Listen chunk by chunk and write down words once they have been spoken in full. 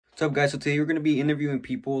What's up, guys? So today we're gonna be interviewing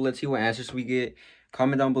people. Let's see what answers we get.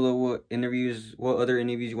 Comment down below what other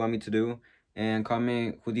interviews you want me to do, and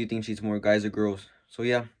comment who do you think cheats more, guys or girls. So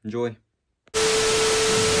yeah, enjoy.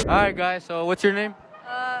 Alright guys, so what's your name?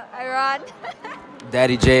 Iran.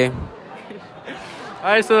 Daddy J.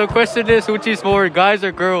 Alright, so the question is, who cheats more, guys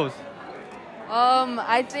or girls?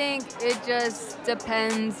 I think it just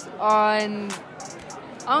depends on.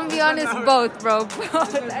 I'm gonna be honest, both, bro.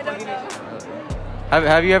 Both. I don't know.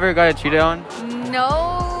 Have you ever got cheated on?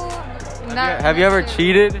 No. Not. Have you ever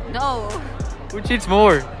cheated? No. Who cheats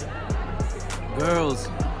more? Girls.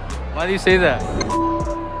 Why do you say that?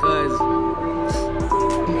 Cause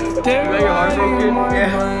You got your heart broken?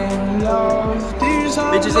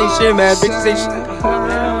 bitches ain't shit, man. Bitches ain't shit.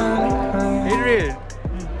 Adrian,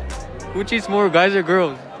 who cheats more, guys or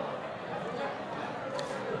girls?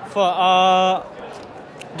 For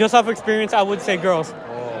just off experience, I would say girls.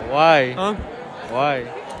 Oh, why? Huh? Why?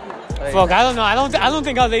 Fuck, I don't know. I don't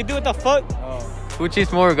think how they do it. The fuck? Who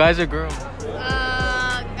cheats more, guys or girls?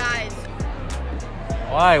 Guys.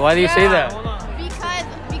 Why? Why do you say that?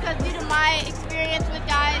 Because due to my experience with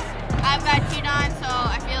guys, I've got cheated on, so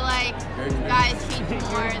I feel like guys cheat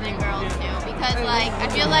more than girls do. Because like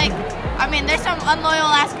I feel like, I mean, there's some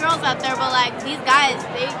unloyal ass girls out there, but like these guys,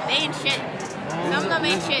 they ain't shit. Some of them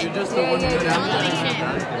ain't shit. Some of them ain't shit.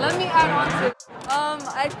 Let me add on to.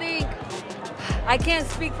 I think I can't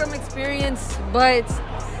speak from experience, but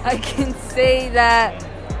I can say that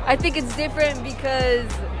I think it's different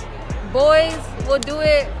because boys will do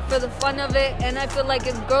it for the fun of it, and I feel like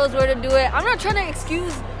if girls were to do it, I'm not trying to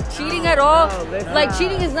excuse cheating at all. Like,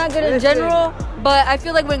 cheating is not good in general, but I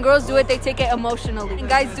feel like when girls do it, they take it emotionally, and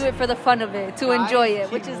guys do it for the fun of it, to enjoy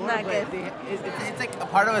it, which is not good. It's like a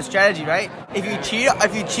part of a strategy, right? If you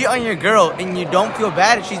cheat on your girl and you don't feel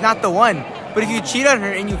bad, she's not the one. But if you cheat on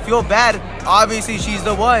her and you feel bad, obviously she's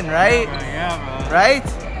the one, right? Yeah, bro. Right?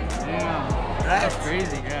 Yeah. That's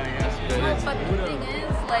crazy. Yeah, that's good. But the thing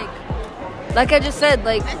is, like I just said,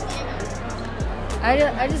 like,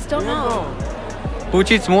 I just don't know. Who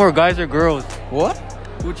cheats more, guys or girls? What?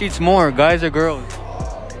 Who cheats more, guys or girls?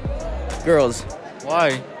 Girls.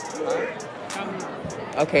 Why?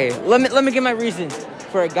 Okay, let me give my reason.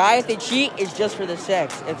 For a guy, if they cheat, it's just for the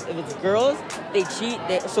sex. If it's girls, they cheat.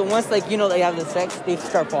 So once, like, you know, they have the sex, they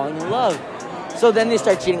start falling in love. So then they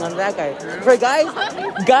start cheating on that guy. For guys,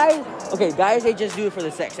 they just do it for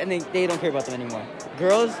the sex, and they don't care about them anymore.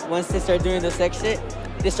 Girls, once they start doing the sex shit,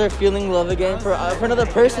 they start feeling love again for another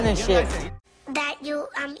person and shit. That you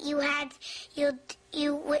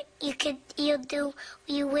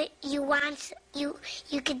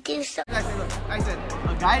could do so. I said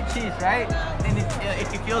a guy cheats, right? And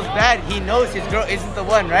if he feels bad, he knows his girl isn't the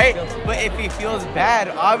one, right? But if he feels bad,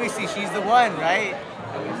 obviously she's the one, right?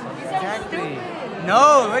 Exactly.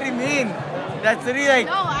 No, what do you mean? That's literally like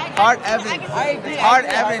hard evidence. Hard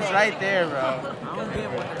evidence right there, bro. I don't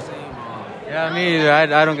get what they're saying, bro. Yeah, me either.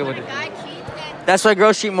 I don't get what they're saying. That's why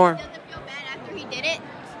girls cheat more. Doesn't feel bad after he did it,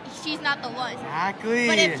 she's not the one. Exactly.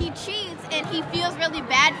 But if he cheats and he feels really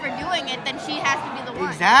bad for doing it, then she has to be the one.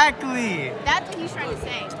 Exactly. That's what he's trying to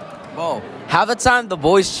say. Bro, half the time the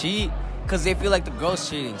boys cheat because they feel like the girl's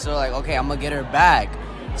cheating. So like, okay, I'm gonna get her back.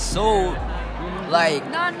 So, like,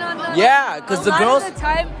 No. yeah, because the girls. A lot of the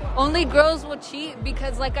time, only girls will cheat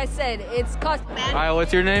because, like I said, it's cost. Alright,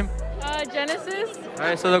 what's your name? Genesis.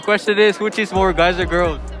 Alright, so the question is, who cheats more, guys or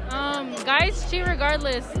girls? Guys cheat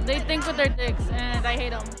regardless. They think with their dicks, and I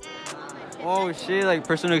hate them. Oh shit, like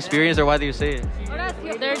personal experience, or why do you say it?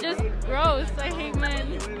 They're just gross. I hate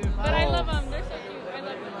men, but I love them. They're so cute. I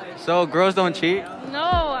love them. So girls don't cheat? No,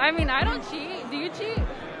 I mean I don't cheat. Do you cheat?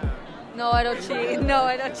 No, I don't cheat. No,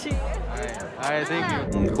 I don't cheat. Alright,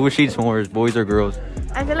 thank you. Who cheats more, boys or girls?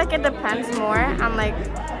 I feel like it depends more on, like,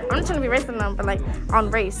 I'm not trying to be racist now, but like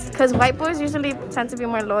on race. Because white boys usually tend to be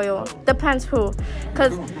more loyal. Depends who.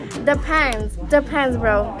 Because depends,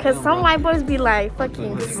 bro. Because some white boys be like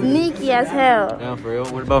fucking sneaky as hell. Yeah, for real.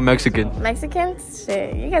 What about Mexicans? Mexicans?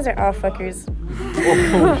 Shit, you guys are all fuckers.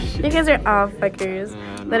 Oh, shit. You guys are all fuckers.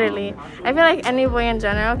 Yeah, literally. I feel like any boy in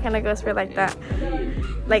general kind of goes for like that.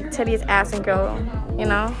 Like titties, ass, and girl, you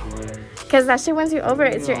know? Because that shit wins you over.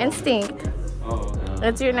 It's your instinct.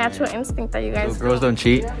 It's your natural instinct that you guys. So girls don't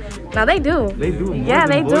cheat? No, they do. They do. Yeah,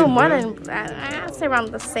 they do more than. I'd say around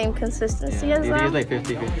the same consistency as It them. is like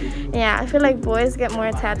 50-50. Yeah, I feel like boys get more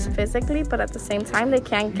attached physically, but at the same time they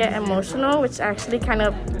can get emotional, which actually kind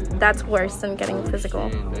of that's worse than getting physical.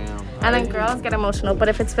 And then girls get emotional, but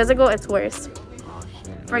if it's physical, it's worse.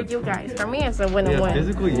 For you guys, for me, it's a win-win.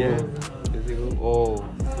 Physical, yeah. Physical. Oh.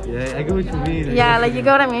 Yeah, I get what you mean. Yeah, like you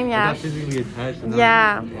get what I mean. Yeah. Not physically attached.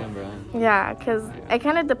 Yeah. Damn, bro. Yeah, because it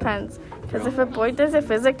kind of depends. Because if a boy does it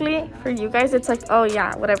physically, for you guys, it's like, oh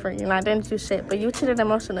yeah, whatever, you know, I didn't do shit. But you cheated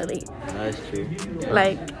emotionally. That's true.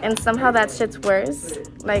 Like, and somehow that shit's worse.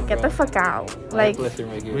 Like, get the fuck out. Like, Wait,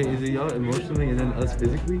 is it y'all emotionally and then us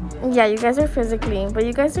physically? yeah, you guys are physically, but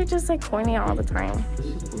you guys are just like horny all the time.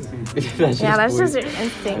 That's just your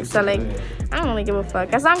instinct. So like, I don't really give a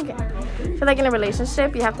fuck. As long, I feel like in a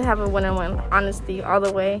relationship, you have to have a one-on-one honesty all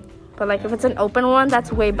the way. But like, if it's an open one,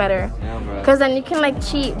 that's way better. Cause then you can like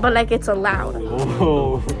cheat, but like it's allowed.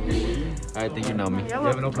 Oh. I think you know me. You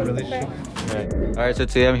have an open relationship? All right, so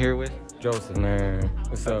today I'm here with Joseph, man.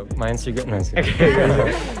 What's up? My Instagram. No,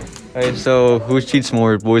 All right, so who cheats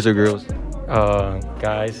more, boys or girls?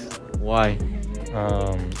 Guys. Why?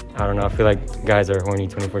 I don't know. I feel like guys are horny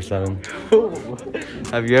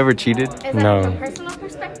 24/7. Have you ever cheated? Is that No. from a personal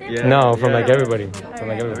perspective? Yeah. No, from like everybody. From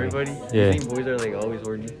like Everybody? Yeah. You think boys are like always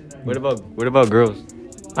horny? What about girls?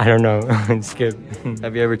 I don't know. Skip.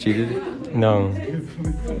 Have you ever cheated? No.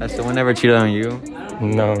 Has someone ever cheated on you?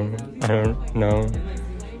 No. I don't know.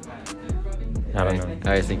 I don't know.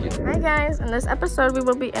 All right, thank you. Hi guys, in this episode we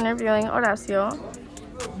will be interviewing Horacio.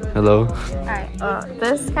 Hello. Alright,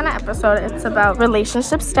 this kind of episode, it's about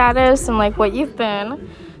relationship status and like what you've been,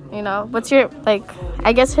 you know, what's your, like,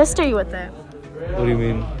 I guess history with it. What do you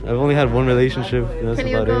mean? I've only had one relationship. That's Can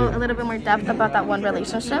you about go it. a little bit more depth about that one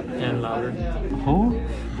relationship? And louder. Who? Would you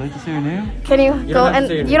like to say her name? Can you don't go, have to and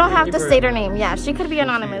say her you don't name. have Keep to her state her name. Yeah, she could be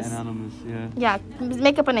anonymous. Anonymous, yeah. Yeah,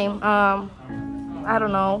 make up a name. I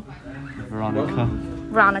don't know. Veronica.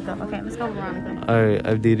 Veronica. Okay, let's go with Veronica. Alright,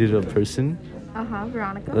 I've dated a person.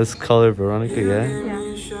 Veronica. Let's call her Veronica, yeah?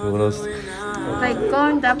 Yeah. What else? Like, go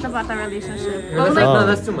in depth about the relationship. Go, No, like,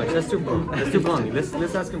 that's too much. That's too blunt.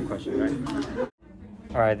 Let's ask him a question, right?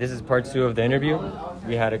 All right, this is part 2 of the interview.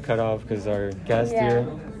 We had to cut off because our guest here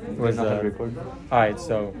was. All right,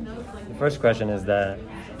 so the first question is that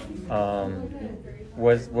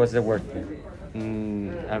was it worth it?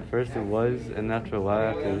 At first it was, and after a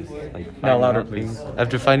while, No, louder, please.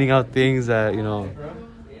 After finding out things that, you know,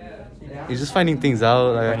 you're just finding things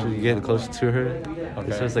out like, after you get closer to her.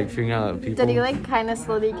 It's just like figuring out people. did you like kind of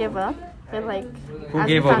slowly give up? With, like, Who as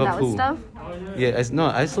gave you found up? out Who? stuff? Yeah, I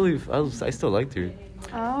still liked her.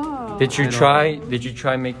 Oh. Did you try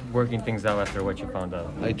working things out after what you found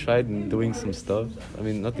out? I tried doing some stuff. I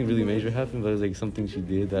mean, nothing really major happened, but it was like something she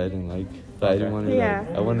did that I didn't like. But I didn't want to. Yeah.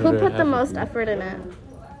 I wanted Who her put the happy. most effort in it?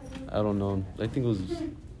 I don't know. I think it was.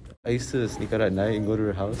 I used to sneak out at night and go to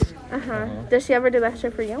her house. Did she ever do that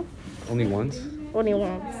shit for you? Only once. Only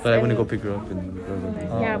once. But I wouldn't go pick her up and go with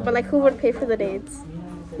her. Yeah, but like, who would pay for the dates?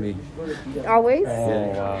 Me. Always?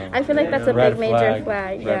 Wow. I feel like that's a Red big major flag.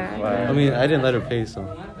 flag. Red flag. I mean, I didn't let her pay, so.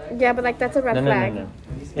 Yeah, but like, that's a red flag. No.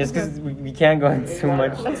 It's because we can't go in too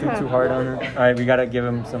much, too hard on her. All right, we gotta give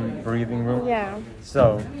him some breathing room. Yeah.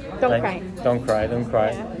 So. Don't like, cry. Don't cry. Don't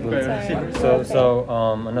cry. Yeah. So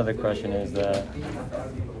another question is that,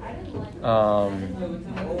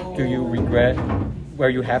 do you regret? Are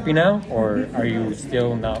you happy now, or are you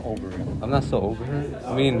still not over it? I'm not so over her.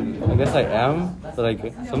 I mean, I guess I am, but like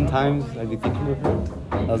sometimes I'd be thinking of her.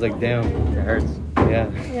 I was like, damn, it hurts. Yeah.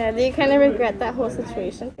 Yeah, do you kind of regret that whole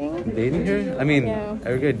situation thing? Dating her? I mean, Yeah. I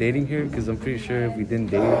regret dating her because I'm pretty sure if we didn't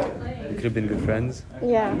date, we could have been good friends.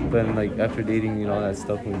 Yeah. But like after dating, you know, all that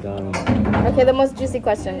stuff went down. Okay, the most juicy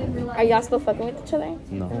question. Are y'all still fucking with each other?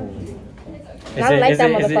 No. I like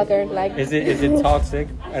that motherfucker. Like, is it toxic?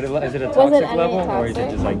 Is it a Was toxic it any level, or is it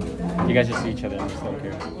toxic? just like you guys just see each other and just don't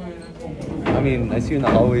care? I mean, I see you in the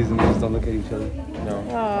hallways and we just don't look at each other. No.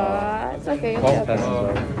 Aw, it's okay. Well, It's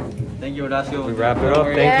okay. Thank you, Horacio. We wrap it up.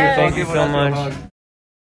 Yeah. Thank you so much.